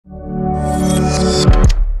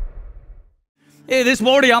This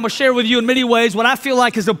morning I'm going to share with you in many ways what I feel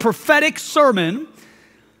like is a prophetic sermon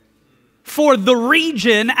for the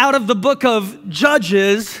region out of the book of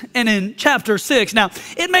Judges and in chapter 6. Now,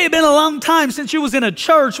 it may have been a long time since you was in a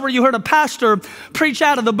church where you heard a pastor preach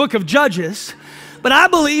out of the book of Judges, but I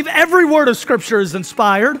believe every word of Scripture is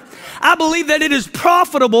inspired. I believe that it is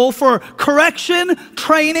profitable for correction,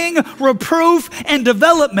 training, reproof, and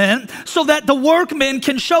development so that the workman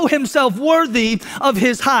can show himself worthy of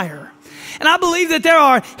his hire. And I believe that there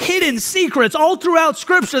are hidden secrets all throughout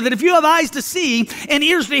Scripture that if you have eyes to see and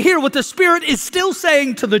ears to hear what the Spirit is still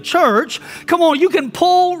saying to the church, come on, you can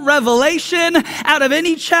pull revelation out of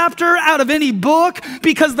any chapter, out of any book,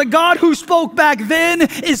 because the God who spoke back then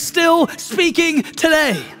is still speaking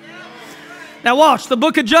today. Now watch, the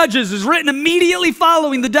book of Judges is written immediately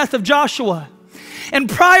following the death of Joshua and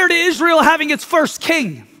prior to Israel having its first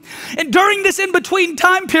king. And during this in-between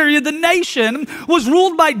time period, the nation was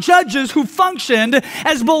ruled by judges who functioned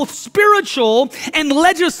as both spiritual and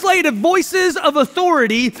legislative voices of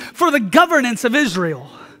authority for the governance of Israel.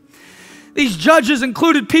 These judges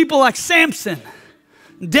included people like Samson,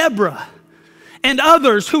 Deborah, and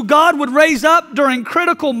others who God would raise up during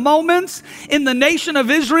critical moments in the nation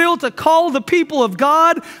of Israel to call the people of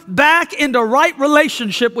God back into right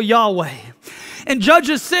relationship with Yahweh. And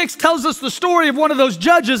Judges 6 tells us the story of one of those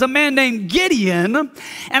judges, a man named Gideon.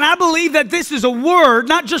 And I believe that this is a word,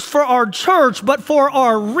 not just for our church, but for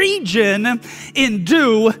our region in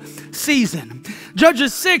due season.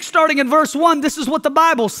 Judges 6, starting in verse 1, this is what the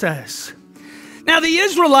Bible says. Now the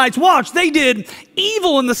Israelites, watch, they did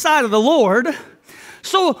evil in the sight of the Lord.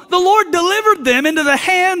 So the Lord delivered them into the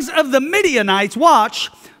hands of the Midianites, watch,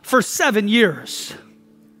 for 7 years.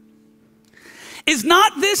 Is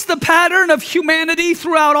not this the pattern of humanity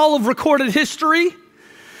throughout all of recorded history?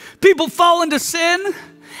 People fall into sin.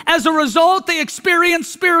 As a result, they experience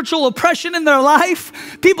spiritual oppression in their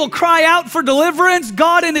life. People cry out for deliverance.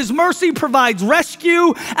 God in His mercy provides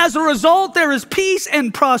rescue. As a result, there is peace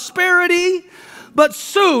and prosperity. But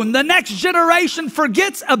soon, the next generation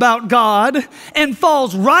forgets about God and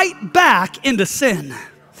falls right back into sin.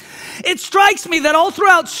 It strikes me that all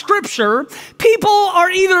throughout Scripture, people are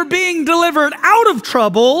either being delivered out of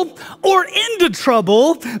trouble or into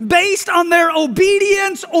trouble based on their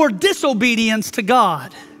obedience or disobedience to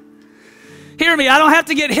God. Hear me, I don't have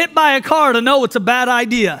to get hit by a car to know it's a bad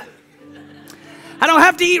idea. I don't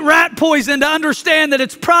have to eat rat poison to understand that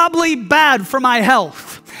it's probably bad for my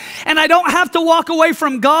health. And I don't have to walk away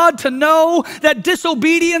from God to know that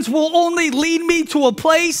disobedience will only lead me to a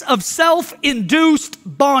place of self-induced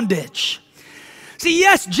bondage. See,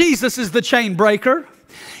 yes, Jesus is the chain breaker.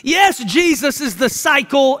 Yes, Jesus is the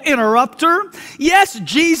cycle interrupter. Yes,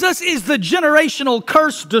 Jesus is the generational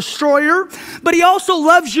curse destroyer. But He also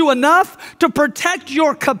loves you enough to protect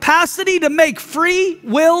your capacity to make free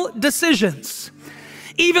will decisions,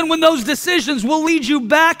 even when those decisions will lead you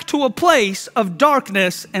back to a place of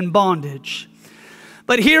darkness and bondage.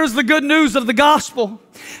 But here's the good news of the gospel.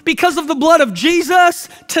 Because of the blood of Jesus,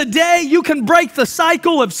 today you can break the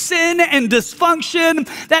cycle of sin and dysfunction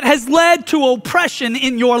that has led to oppression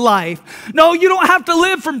in your life. No, you don't have to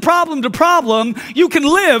live from problem to problem. You can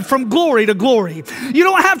live from glory to glory. You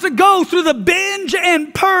don't have to go through the binge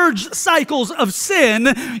and purge cycles of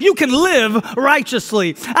sin. You can live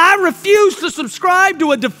righteously. I refuse to subscribe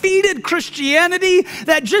to a defeated Christianity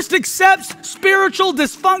that just accepts spiritual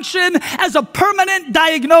dysfunction as a permanent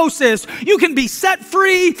diagnosis. You can be set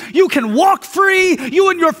free. You can walk free. You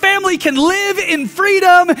and your family can live in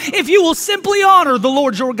freedom if you will simply honor the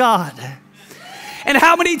Lord your God. And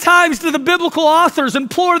how many times do the biblical authors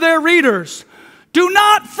implore their readers, do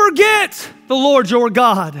not forget the Lord your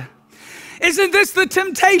God? Isn't this the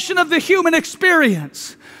temptation of the human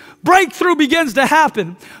experience? Breakthrough begins to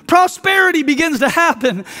happen. Prosperity begins to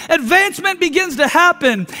happen. Advancement begins to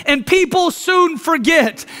happen. And people soon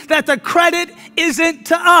forget that the credit isn't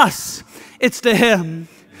to us. It's to Him.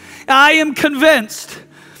 I am convinced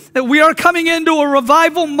that we are coming into a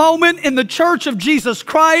revival moment in the church of Jesus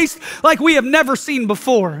Christ like we have never seen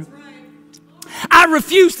before. I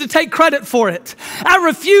refuse to take credit for it. I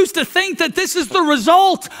refuse to think that this is the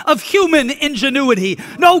result of human ingenuity.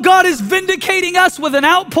 No, God is vindicating us with an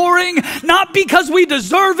outpouring, not because we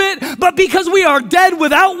deserve it, but because we are dead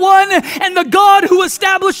without one. And the God who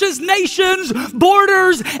establishes nations,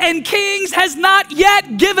 borders, and kings has not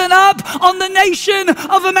yet given up on the nation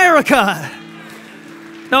of America.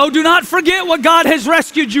 No, do not forget what God has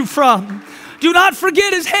rescued you from. Do not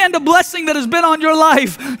forget His hand of blessing that has been on your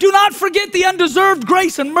life. Do not forget the undeserved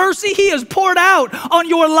grace and mercy He has poured out on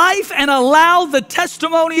your life, and allow the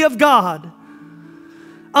testimony of God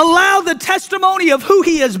Allow the testimony of who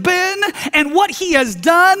he has been and what he has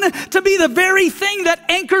done to be the very thing that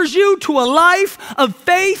anchors you to a life of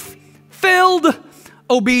faith-filled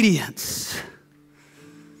obedience.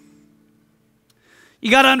 You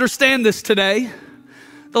got to understand this today.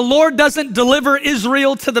 The Lord doesn't deliver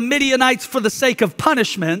Israel to the Midianites for the sake of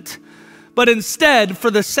punishment, but instead for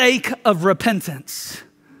the sake of repentance.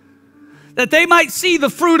 That they might see the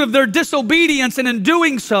fruit of their disobedience, and in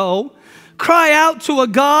doing so, cry out to a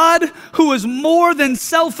God who is more than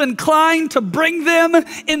self-inclined to bring them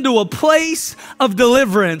into a place of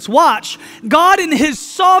deliverance. Watch, God in his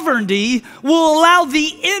sovereignty will allow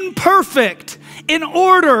the imperfect in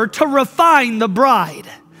order to refine the bride.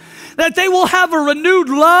 That they will have a renewed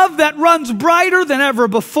love that runs brighter than ever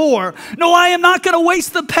before. No, I am not going to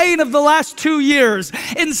waste the pain of the last 2 years.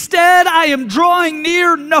 Instead, I am drawing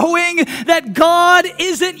near knowing that God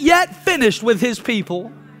isn't yet finished with his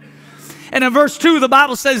people. And in verse 2, the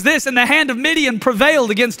Bible says this, and the hand of Midian prevailed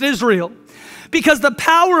against Israel, because the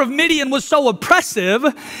power of Midian was so oppressive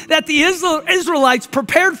that the Israelites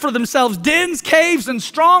prepared for themselves dens, caves, and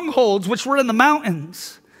strongholds which were in the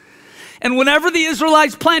mountains. And whenever the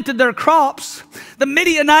Israelites planted their crops, the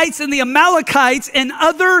Midianites and the Amalekites and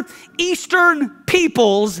other eastern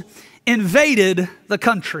peoples invaded the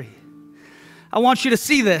country. I want you to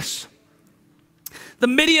see this. The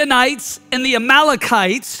Midianites and the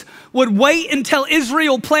Amalekites would wait until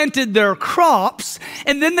Israel planted their crops,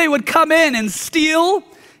 and then they would come in and steal,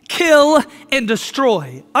 kill, and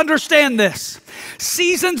destroy. Understand this.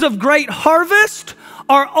 Seasons of great harvest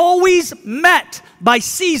are always met by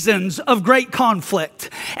seasons of great conflict.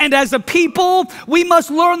 And as a people, we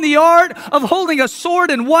must learn the art of holding a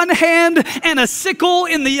sword in one hand and a sickle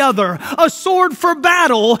in the other. A sword for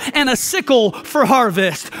battle and a sickle for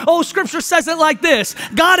harvest. Oh, Scripture says it like this.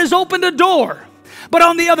 God has opened a door, but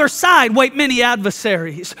on the other side wait many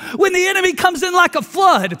adversaries. When the enemy comes in like a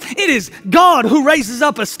flood, it is God who raises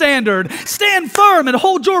up a standard. Stand firm and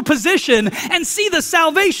hold your position and see the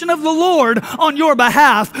salvation of the Lord on your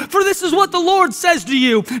behalf. For this is what the Lord says to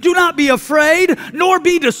you. Do not be afraid, nor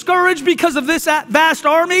be discouraged because of this vast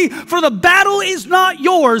army, for the battle is not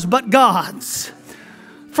yours, but God's.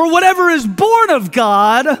 For whatever is born of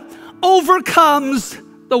God overcomes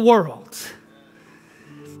the world.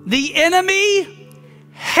 The enemy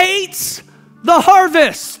hates the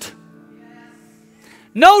harvest.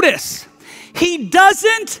 Notice, he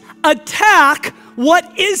doesn't attack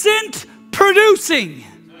what isn't producing.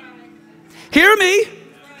 Hear me?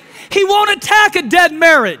 He won't attack a dead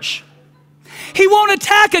marriage. He won't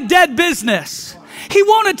attack a dead business. He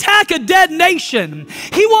won't attack a dead nation.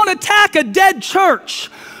 He won't attack a dead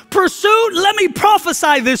church. Pursuit, let me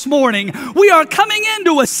prophesy this morning. We are coming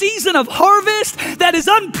into a season of harvest that is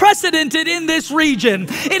unprecedented in this region.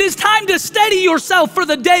 It is time to steady yourself for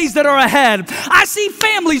the days that are ahead. I see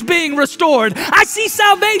families being restored. I see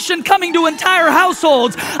salvation coming to entire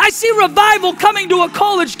households. I see revival coming to a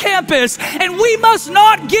college campus. And we must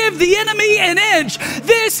not give the enemy an inch.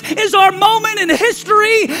 This is our moment in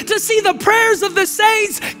history to see the prayers of the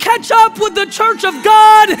saints catch up with the church of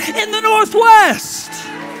God in the Northwest.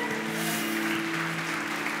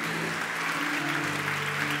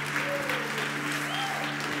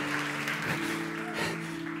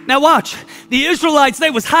 Now watch, the Israelites, they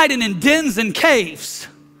was hiding in dens and caves.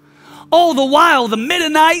 All the while, the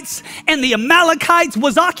Midianites and the Amalekites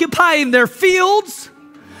was occupying their fields,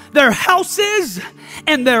 their houses,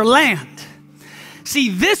 and their land. See,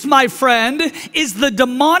 this, my friend, is the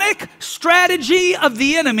demonic strategy of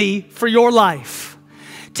the enemy for your life.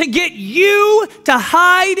 To get you to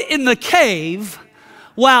hide in the cave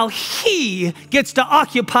while he gets to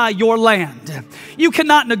occupy your land. You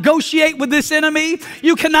cannot negotiate with this enemy.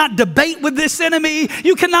 You cannot debate with this enemy.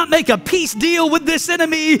 You cannot make a peace deal with this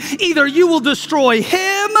enemy. Either you will destroy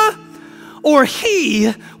him or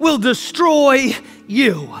he will destroy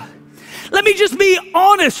you. Let me just be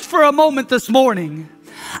honest for a moment this morning.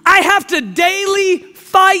 I have to daily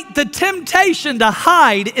fight the temptation to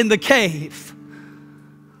hide in the cave.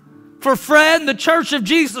 For friend, the Church of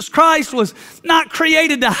Jesus Christ was not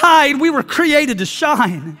created to hide. We were created to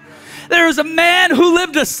shine. There is a man who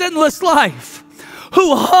lived a sinless life,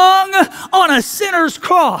 who hung on a sinner's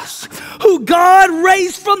cross, who God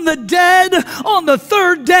raised from the dead on the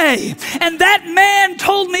third day. And that man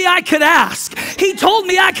told me I could ask. He told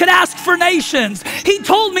me I could ask for nations. He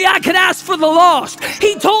told me I could ask for the lost.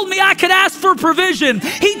 He told me I could ask for provision.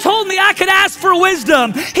 He told me I could ask for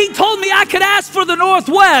wisdom. He told me I could ask for the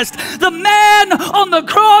Northwest. The man on the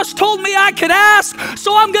cross told me I could ask,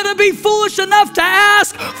 so I'm going to be foolish enough to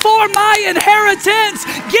ask for my inheritance.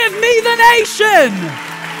 Give me the nation.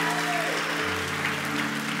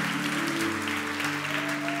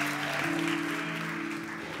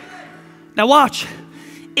 Now watch.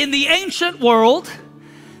 In the ancient world,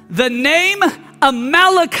 the name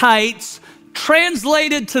Amalekites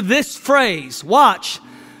translated to this phrase. Watch.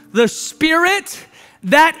 The spirit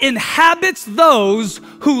that inhabits those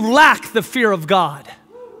who lack the fear of God.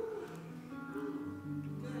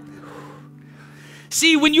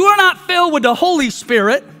 See, when you are not filled with the Holy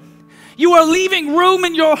Spirit, you are leaving room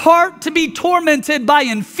in your heart to be tormented by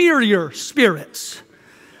inferior spirits.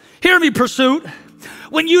 Hear me, Pursuit.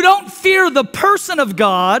 When you don't fear the person of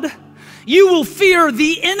God, you will fear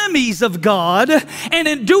the enemies of God, and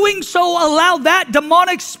in doing so, allow that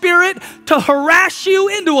demonic spirit to harass you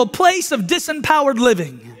into a place of disempowered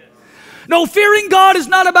living. No, fearing God is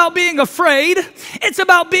not about being afraid. It's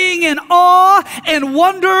about being in awe and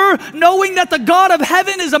wonder, knowing that the God of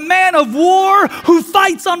heaven is a man of war who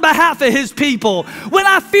fights on behalf of his people. When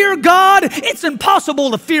I fear God, it's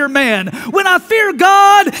impossible to fear man. When I fear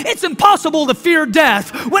God, it's impossible to fear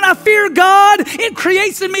death. When I fear God, it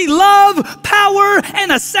creates in me love, power,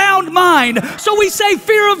 and a sound mind. So we say,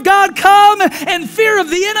 fear of God come, and fear of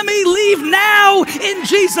the enemy leave now in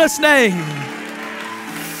Jesus' name.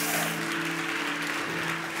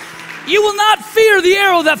 You will not fear the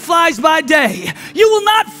arrow that flies by day. You will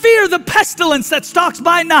not fear the pestilence that stalks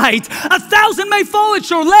by night. 1,000 may fall at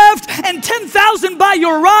your left and 10,000 by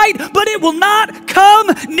your right, but it will not come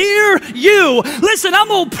near you. Listen, I'm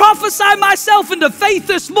going to prophesy myself into faith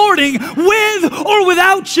this morning with or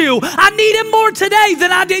without you. I need him more today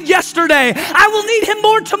than I did yesterday. I will need him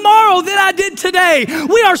more tomorrow than I did today.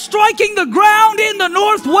 We are striking the ground in the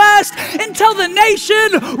Northwest until the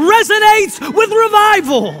nation resonates with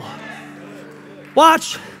revival.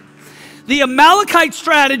 Watch. The Amalekite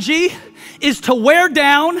strategy is to wear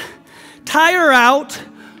down, tire out,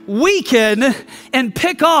 weaken, and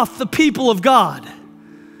pick off the people of God,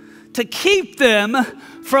 to keep them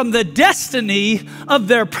from the destiny of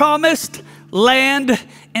their promised land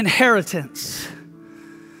inheritance.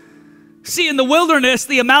 See, in the wilderness,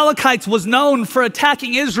 the Amalekites was known for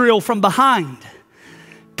attacking Israel from behind,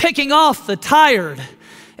 picking off the tired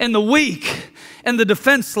and the weak and the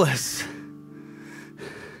defenseless.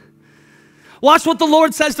 Watch what the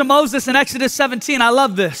Lord says to Moses in Exodus 17. I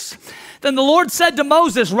love this. Then the Lord said to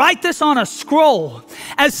Moses, write this on a scroll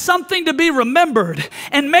as something to be remembered,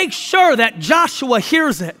 and make sure that Joshua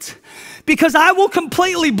hears it, because I will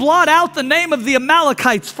completely blot out the name of the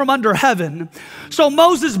Amalekites from under heaven. So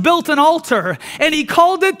Moses built an altar, and he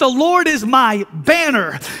called it, the Lord is my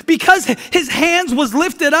banner. Because his hands was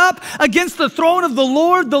lifted up against the throne of the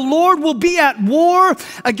Lord will be at war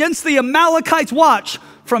against the Amalekites. Watch.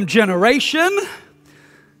 From generation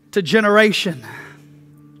to generation.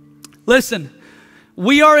 Listen,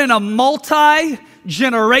 we are in a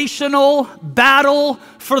multi-generational battle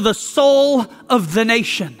for the soul of the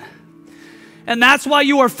nation. And that's why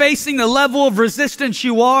you are facing the level of resistance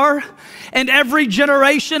you are. And every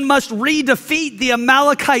generation must redefeat the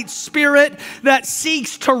Amalekite spirit that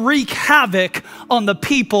seeks to wreak havoc on the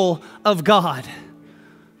people of God.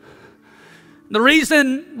 The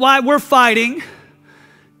reason why we're fighting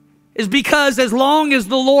is because as long as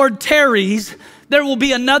the Lord tarries, there will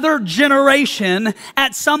be another generation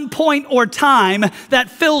at some point or time that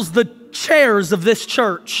fills the chairs of this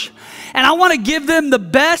church. And I want to give them the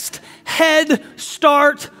best head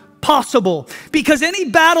start possible, because any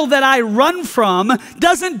battle that I run from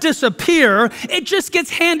doesn't disappear. It just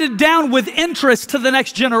gets handed down with interest to the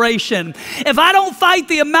next generation. If I don't fight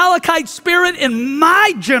the Amalekite spirit in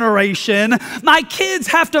my generation, my kids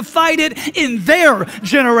have to fight it in their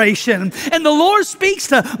generation. And the Lord speaks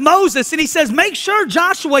to Moses and he says, make sure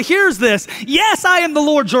Joshua hears this. Yes, I am the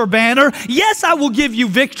Lord your banner. Yes, I will give you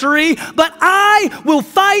victory, but I will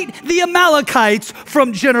fight the Amalekites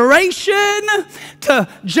from generation to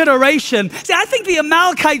generation. See, I think the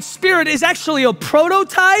Amalekite spirit is actually a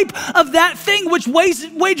prototype of that thing which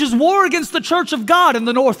wages war against the church of God in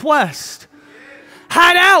the Northwest.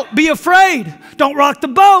 Hide out, be afraid. Don't rock the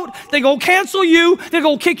boat. They're going to cancel you. They're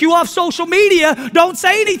going to kick you off social media. Don't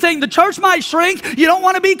say anything. The church might shrink. You don't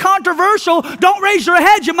want to be controversial. Don't raise your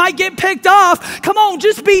head. You might get picked off. Come on,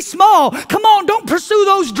 just be small. Come on, don't pursue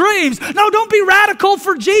those dreams. No, don't be radical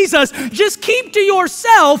for Jesus. Just keep to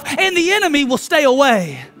yourself and the enemy will stay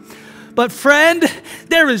away. But friend,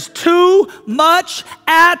 there is too much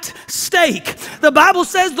at stake. The Bible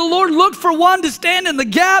says the Lord looked for one to stand in the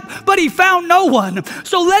gap, but he found no one.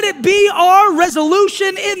 So let it be our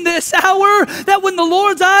resolution in this hour that when the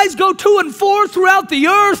Lord's eyes go to and fro throughout the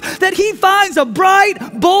earth, that he finds a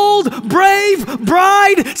bright, bold, brave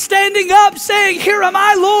bride standing up saying, here am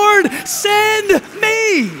I, Lord, send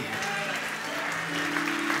me.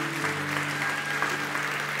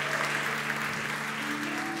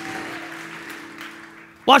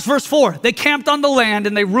 Watch verse 4. They camped on the land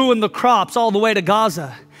and they ruined the crops all the way to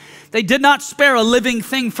Gaza. They did not spare a living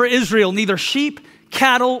thing for Israel, neither sheep,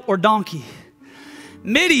 cattle, or donkey.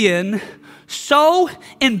 Midian so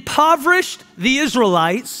impoverished the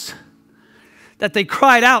Israelites that they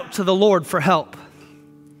cried out to the Lord for help.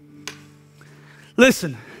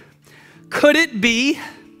 Listen, could it be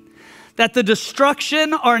that the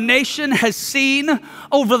destruction our nation has seen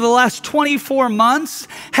over the last 24 months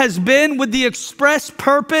has been with the express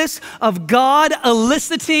purpose of God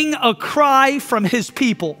eliciting a cry from his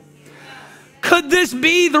people? Could this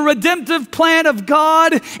be the redemptive plan of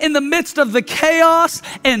God in the midst of the chaos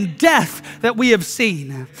and death that we have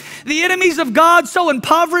seen? The enemies of God so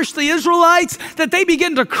impoverished the Israelites that they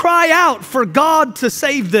begin to cry out for God to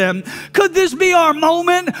save them. Could this be our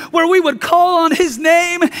moment where we would call on his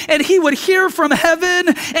name and he would hear from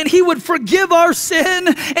heaven and he would forgive our sin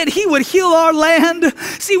and he would heal our land?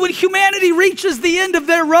 See, when humanity reaches the end of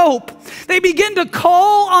their rope, they begin to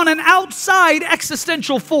call on an outside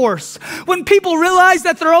existential force. When people realize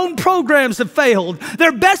that their own programs have failed,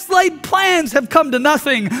 their best laid plans have come to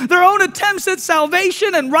nothing, their own attempts at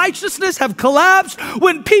salvation and righteousness have collapsed,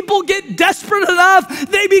 when people get desperate enough,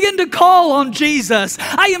 they begin to call on Jesus.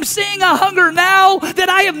 I am seeing a hunger now that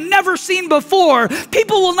I have never seen before.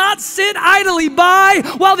 People will not sit idly by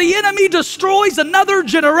while the enemy destroys another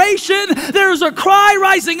generation. There is a cry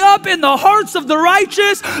rising up in the hearts of the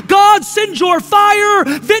righteous. God, send your fire,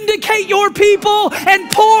 vindicate your people,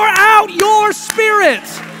 and pour out your Spirit.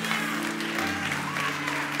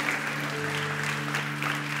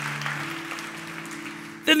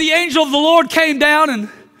 Then the angel of the Lord came down and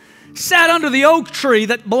sat under the oak tree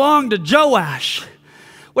that belonged to Joash,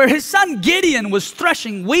 where his son Gideon was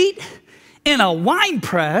threshing wheat in a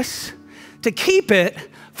winepress to keep it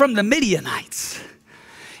from the Midianites.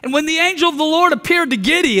 And when the angel of the Lord appeared to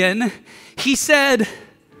Gideon, he said,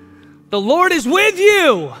 "The Lord is with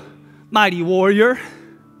you, mighty warrior."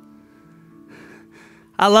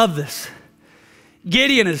 I love this.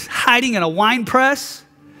 Gideon is hiding in a wine press,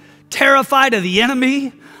 terrified of the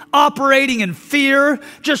enemy, operating in fear,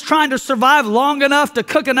 just trying to survive long enough to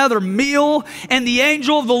cook another meal. And the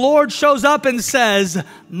angel of the Lord shows up and says,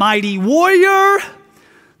 "Mighty warrior,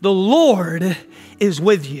 the Lord is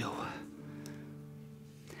with you."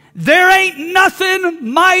 There ain't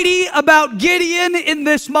nothing mighty about Gideon in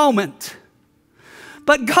this moment.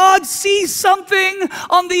 But God sees something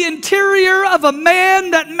on the interior of a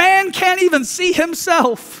man that man can't even see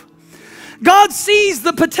himself. God sees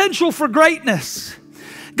the potential for greatness.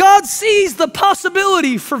 God sees the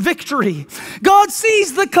possibility for victory. God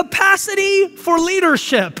sees the capacity for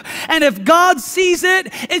leadership. And if God sees it,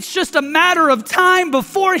 it's just a matter of time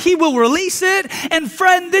before he will release it. And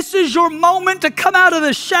friend, this is your moment to come out of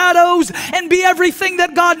the shadows and be everything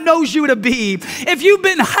that God knows you to be. If you've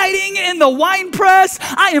been hiding in the wine press,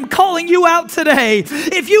 I am calling you out today.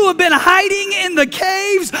 If you have been hiding in the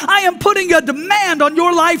caves, I am putting a demand on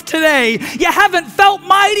your life today. You haven't felt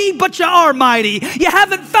mighty, but you are mighty. You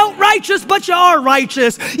haven't felt righteous, but you are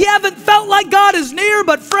righteous. You haven't felt like God is near,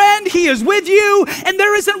 but friend, he is with you, and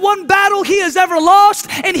there isn't one battle he has ever lost,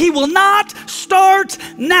 and he will not start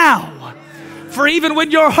now. For even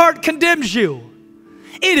when your heart condemns you,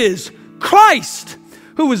 it is Christ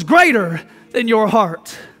who is greater than your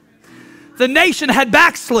heart. The nation had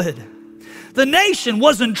backslid. The nation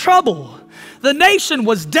was in trouble. The nation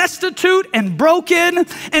was destitute and broken,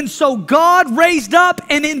 and so God raised up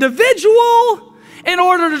an individual in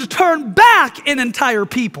order to turn back an entire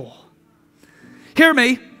people. Hear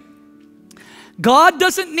me. God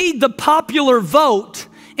doesn't need the popular vote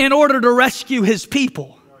in order to rescue his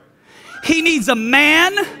people. He needs a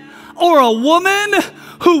man or a woman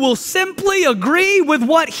who will simply agree with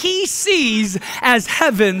what he sees as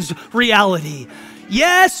heaven's reality.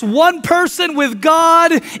 Yes, one person with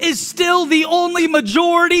God is still the only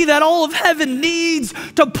majority that all of heaven needs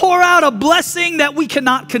to pour out a blessing that we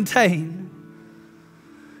cannot contain.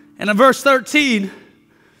 And in verse 13,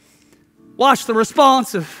 watch the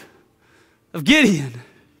response of Gideon.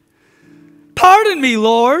 "Pardon me,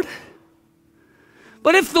 Lord,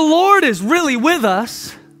 but if the Lord is really with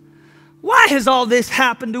us, why has all this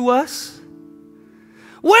happened to us?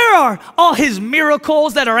 Where are all his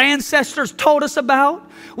miracles that our ancestors told us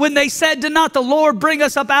about when they said, 'Did not the Lord bring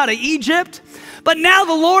us up out of Egypt?' But now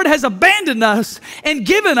the Lord has abandoned us and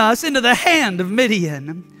given us into the hand of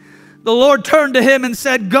Midian." The Lord turned to him and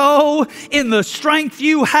said, "Go in the strength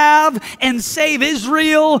you have and save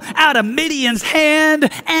Israel out of Midian's hand.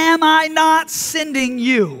 Am I not sending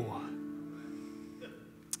you?"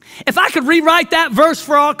 If I could rewrite that verse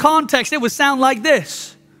for our context, it would sound like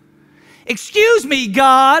this. "Excuse me,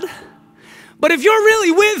 God, But if you're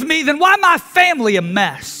really with me, then why my family a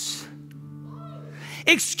mess?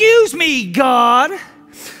 Excuse me, God,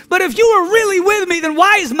 but if you are really with me, then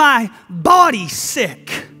why is my body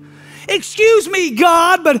sick? Excuse me,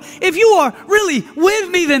 God, but if you are really with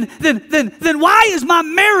me, then why is my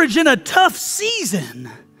marriage in a tough season?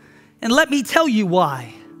 And let me tell you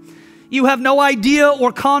why. You have no idea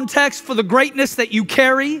or context for the greatness that you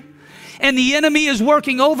carry. And the enemy is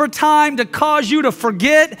working overtime to cause you to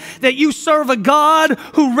forget that you serve a God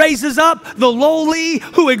who raises up the lowly,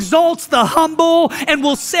 who exalts the humble, and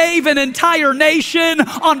will save an entire nation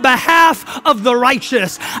on behalf of the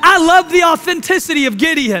righteous. I love the authenticity of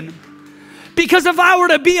Gideon. Because if I were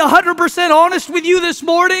to be 100% honest with you this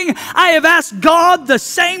morning, I have asked God the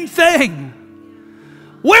same thing.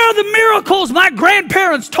 Where are the miracles my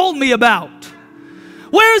grandparents told me about?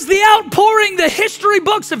 Where's the outpouring the history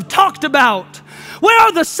books have talked about? Where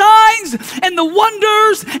are the signs and the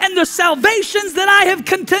wonders and the salvations that I have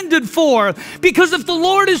contended for? Because if the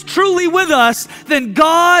Lord is truly with us, then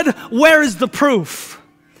God, where is the proof?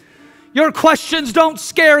 Your questions don't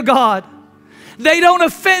scare God. They don't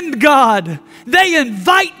offend God. They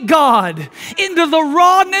invite God into the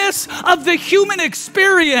rawness of the human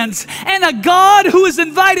experience. And a God who is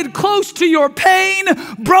invited close to your pain,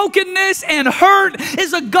 brokenness, and hurt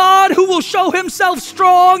is a God who will show himself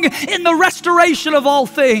strong in the restoration of all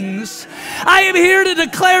things. I am here to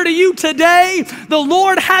declare to you today, the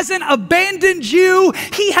Lord hasn't abandoned you.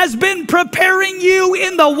 He has been preparing you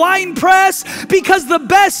in the winepress, because the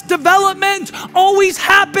best development always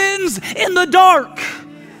happens in the dark.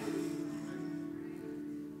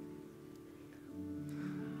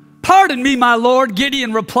 Pardon me, my Lord,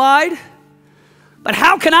 Gideon replied, but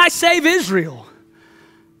how can I save Israel?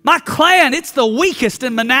 My clan, it's the weakest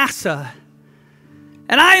in Manasseh,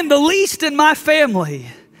 and I am the least in my family.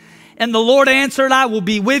 And the Lord answered, I will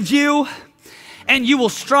be with you, and you will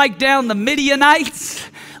strike down the Midianites,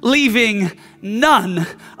 leaving none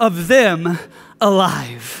of them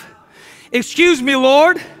alive. Excuse me,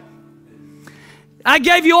 Lord. I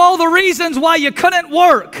gave you all the reasons why you couldn't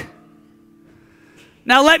work.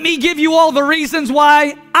 Now let me give you all the reasons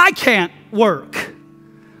why I can't work.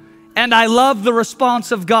 And I love the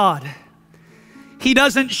response of God. He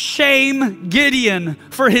doesn't shame Gideon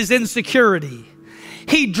for his insecurity.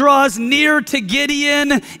 He draws near to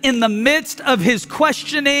Gideon in the midst of his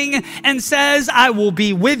questioning and says, I will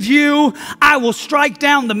be with you. I will strike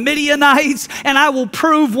down the Midianites, and I will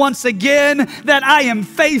prove once again that I am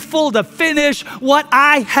faithful to finish what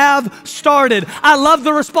I have started. I love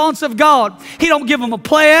the response of God. He don't give him a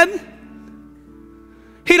plan.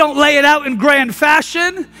 He don't lay it out in grand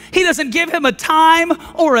fashion. He doesn't give him a time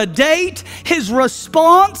or a date. His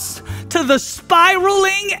response to the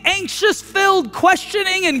spiraling, anxious-filled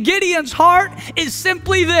questioning in Gideon's heart is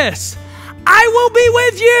simply this: I will be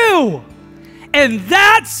with you, and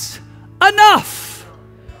that's enough.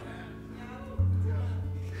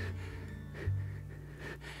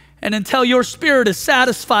 And until your spirit is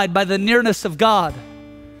satisfied by the nearness of God,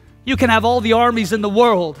 you can have all the armies in the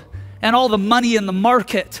world and all the money in the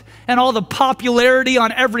market and all the popularity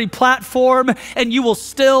on every platform, and you will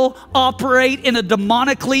still operate in a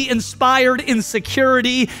demonically inspired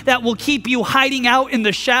insecurity that will keep you hiding out in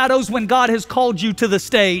the shadows when God has called you to the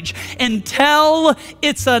stage. Until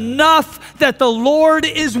it's enough that the Lord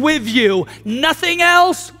is with you, nothing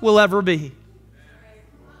else will ever be.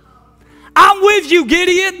 I'm with you,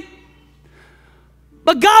 Gideon.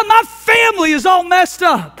 But God, my family is all messed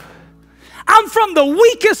up. I'm from the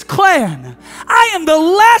weakest clan. I am the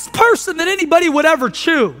last person that anybody would ever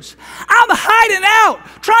choose. I'm hiding out,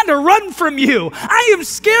 trying to run from you. I am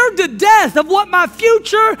scared to death of what my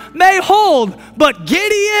future may hold. But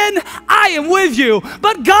Gideon, I am with you.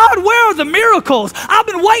 But God, where are the miracles? I've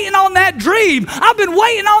been waiting on that dream. I've been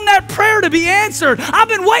waiting on that prayer to be answered. I've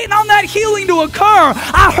been waiting on that healing to occur.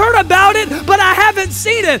 I heard about it, but I haven't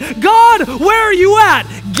seen it. God, where are you at?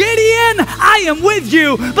 Gideon, I am with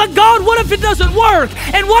you. But God, what if it doesn't work?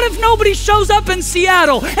 And what if nobody shows up in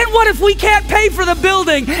Seattle? And what if we can't pay for the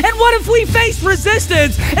building? And what if we face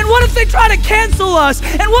resistance? And what if they try to cancel us?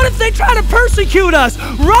 And what if they try to persecute us?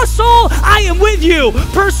 Russell, I am with you.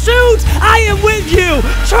 Pursuit, I am with you.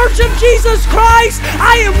 Church of Jesus Christ,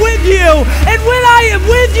 I am with you. And when I am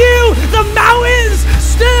with you, the mountains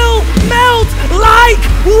still melt like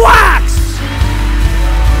wax.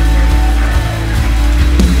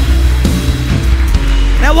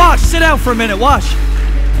 Now watch, sit down for a minute, watch.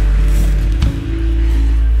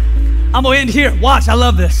 I'm gonna end here, watch, I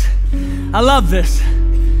love this. I love this.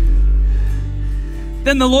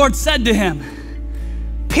 Then the Lord said to him,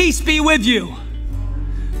 peace be with you.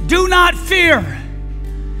 Do not fear.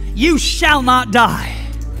 you shall not die.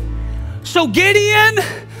 So Gideon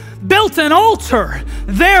built an altar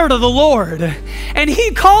there to the Lord, and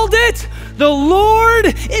he called it, the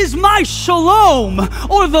Lord is my shalom,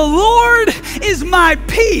 or the Lord is my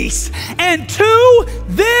peace. And to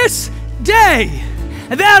this day,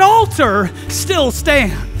 that altar still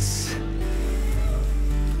stands.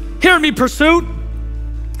 Hear me, Pursuit.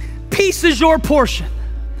 Peace is your portion.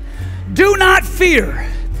 Do not fear.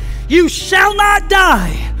 You shall not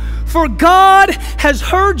die. For God has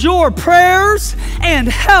heard your prayers and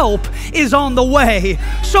help is on the way.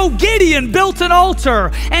 So Gideon built an altar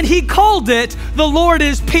and he called it, the Lord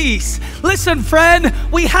is peace. Listen, friend,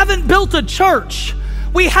 we haven't built a church.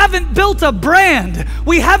 We haven't built a brand.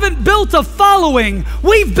 We haven't built a following.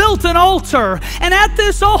 We've built an altar. And at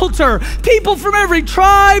this altar, people from every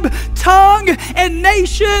tribe, tongue, and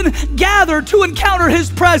nation gather to encounter His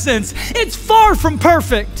presence. It's far from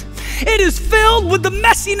perfect. It is filled with the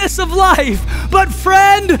messiness of life. But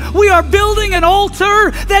friend, we are building an altar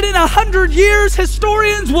that in 100 years,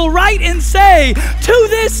 historians will write and say, to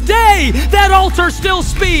this day, that altar still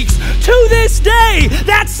speaks. To this day,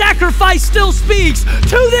 that sacrifice still speaks.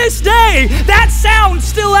 To this day, that sound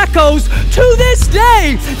still echoes. To this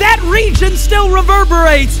day, that region still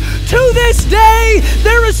reverberates. To this day,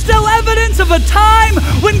 there is still evidence of a time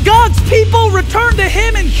when God's people returned to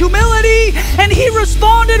Him in humility, and He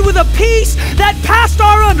responded with a peace that passed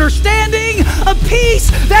our understanding, a peace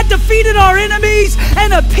that defeated our enemies,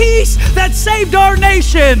 and a peace that saved our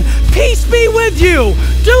nation. Peace be with you.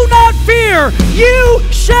 Do not fear. You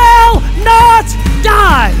shall not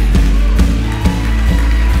die.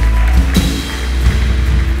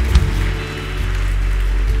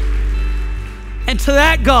 And to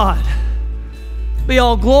that God be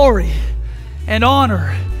all glory and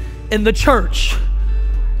honor in the church,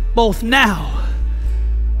 both now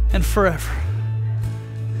and forever.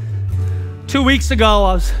 2 weeks ago,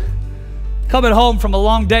 I was coming home from a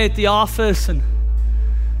long day at the office and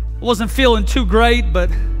I wasn't feeling too great,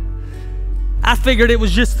 but I figured it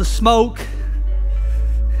was just the smoke.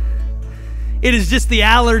 It is just the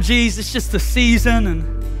allergies. It's just the season.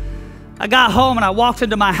 And I got home and I walked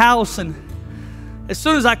into my house, and as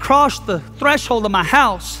soon as I crossed the threshold of my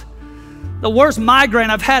house, the worst migraine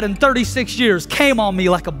I've had in 36 years came on me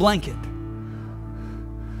like a blanket.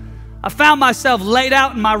 I found myself laid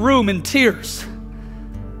out in my room in tears,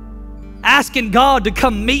 asking God to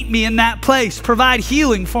come meet me in that place, provide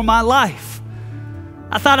healing for my life.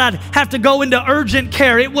 I thought I'd have to go into urgent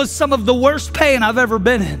care. It was some of the worst pain I've ever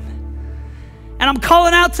been in. And I'm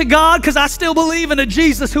calling out to God because I still believe in a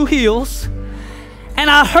Jesus who heals. And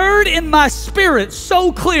I heard in my spirit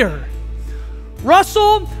so clear,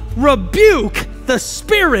 Russell, rebuke the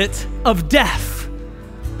spirit of death.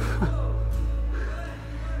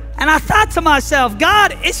 And I thought to myself,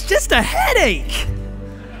 God, it's just a headache.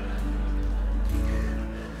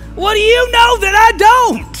 What do you know that I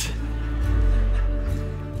don't?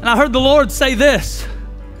 And I heard the Lord say this: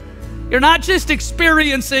 you're not just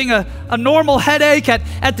experiencing a normal headache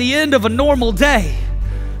at the end of a normal day.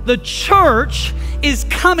 The church is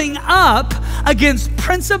coming up against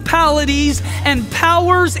principalities and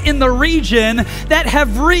powers in the region that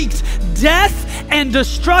have wreaked death and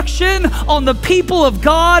destruction on the people of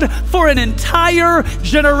God for an entire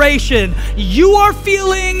generation. You are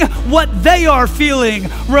feeling what they are feeling.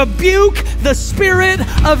 Rebuke the spirit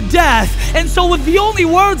of death. And so with the only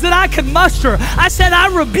words that I could muster, I said,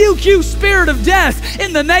 I rebuke you, spirit of death,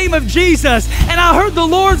 in the name of Jesus. And I heard the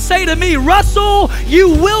Lord say to me, Russell, you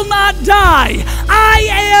will not die. I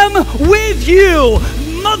am with you.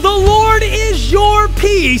 The Lord is your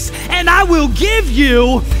peace, and I will give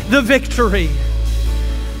you the victory.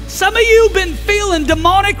 Some of you have been feeling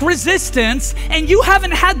demonic resistance, and you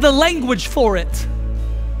haven't had the language for it.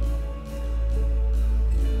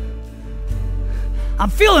 I'm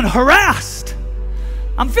feeling harassed.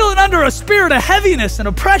 I'm feeling under a spirit of heaviness and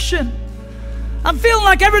oppression. I'm feeling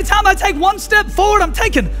like every time I take one step forward, I'm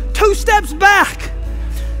taking 2 steps back.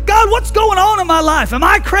 God, what's going on in my life? Am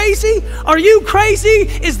I crazy? Are you crazy?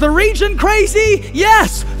 Is the region crazy?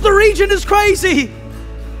 Yes, the region is crazy.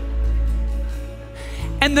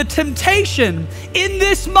 And the temptation in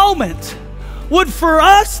this moment would for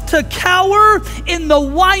us to cower in the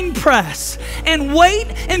winepress and wait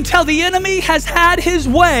until the enemy has had his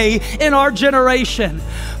way in our generation.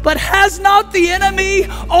 But has not the enemy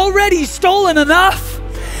already stolen enough?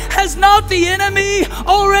 Has not the enemy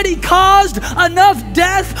already caused enough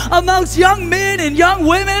death amongst young men and young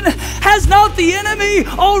women? Has not the enemy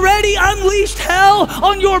already unleashed hell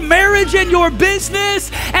on your marriage and your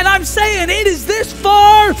business? And I'm saying it is this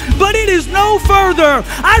far, but it is no further.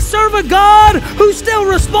 I serve a God who still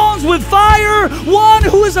responds with fire, one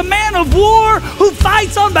who is a man of war, who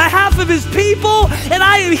fights on behalf of his people. And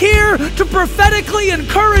I am here to prophetically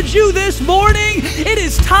encourage you this morning. It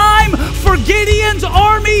is time for Gideon's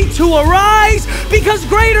army to arise, because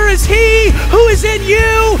greater is he who is in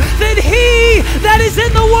you than he that is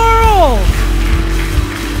in the world.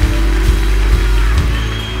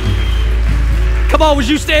 Come on, would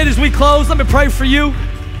you stand as we close? Let me pray for you.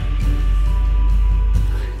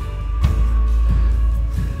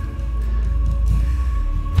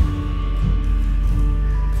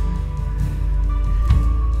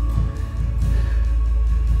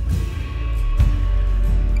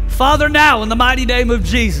 Father, now in the mighty name of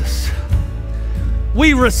Jesus,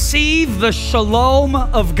 we receive the shalom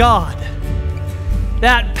of God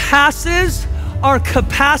that passes our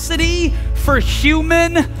capacity for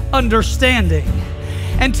human understanding.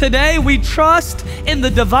 And today we trust in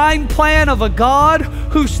the divine plan of a God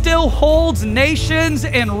who still holds nations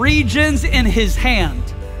and regions in his hand.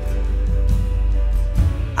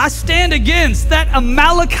 I stand against that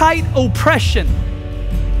Amalekite oppression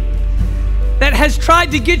that has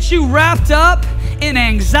tried to get you wrapped up in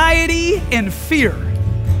anxiety and fear,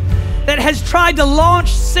 that has tried to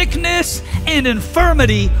launch sickness and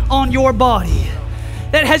infirmity on your body,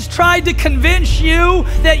 that has tried to convince you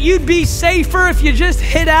that you'd be safer if you just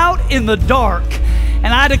hid out in the dark.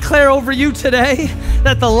 And I declare over you today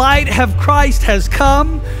that the light of Christ has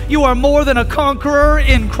come. You are more than a conqueror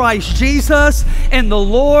in Christ Jesus, and the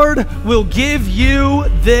Lord will give you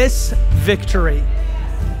this victory.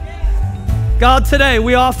 God, today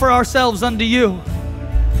we offer ourselves unto you.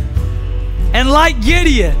 And like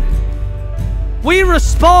Gideon, we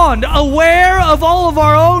respond aware of all of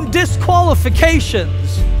our own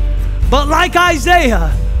disqualifications. But like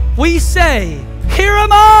Isaiah, we say, "Here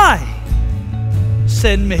am I,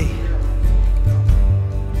 send me."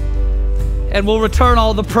 And we'll return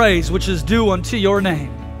all the praise which is due unto your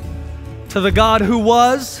name. To the God who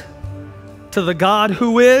was, to the God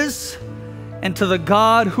who is, and to the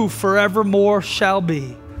God who forevermore shall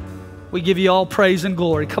be. We give you all praise and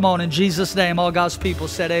glory. Come on, in Jesus' name, all God's people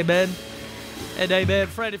said amen and amen.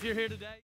 Fred, if you're here today.